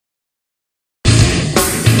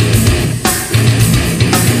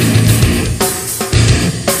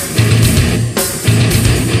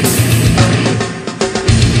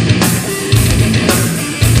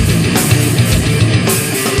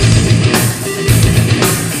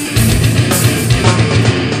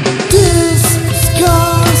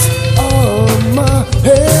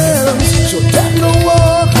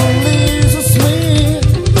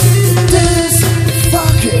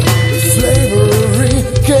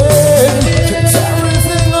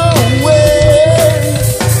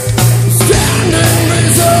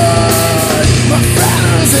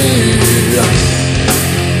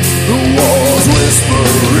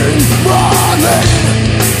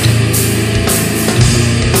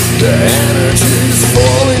The energy's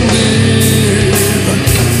falling deep.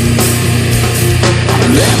 I'm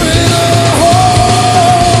living in a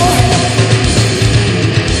hole,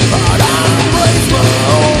 but I raise my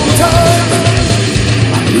own time.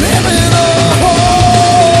 I'm living in a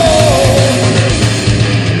hole,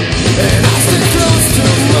 and I stay close to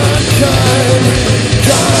my kind.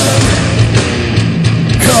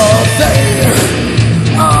 'Cause they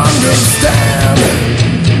understand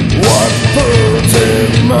what burns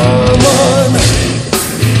in my mind.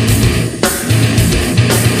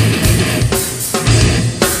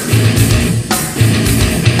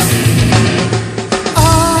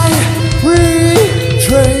 I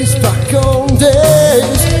retrace back on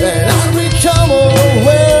days, and I become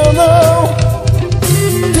aware now.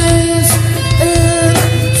 This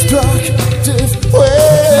instructive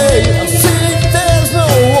way, I see there's no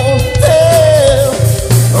one there.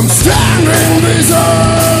 I'm standing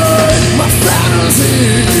beside my fantasy,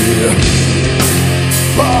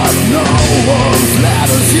 but no one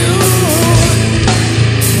flatters you.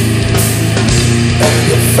 And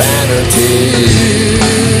your vanity,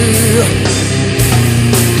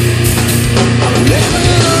 I'm living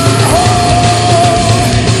in a hole,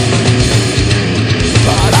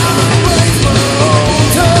 but I raise my own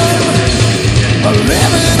time. I'm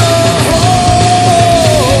living in a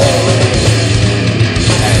hole,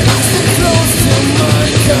 and I stay close to my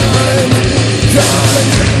kind.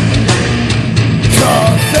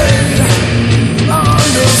 'Cause they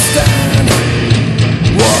understand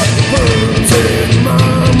what burns in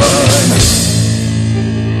my mind.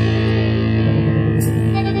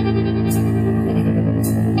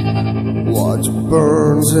 What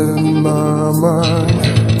burns in my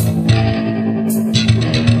mind.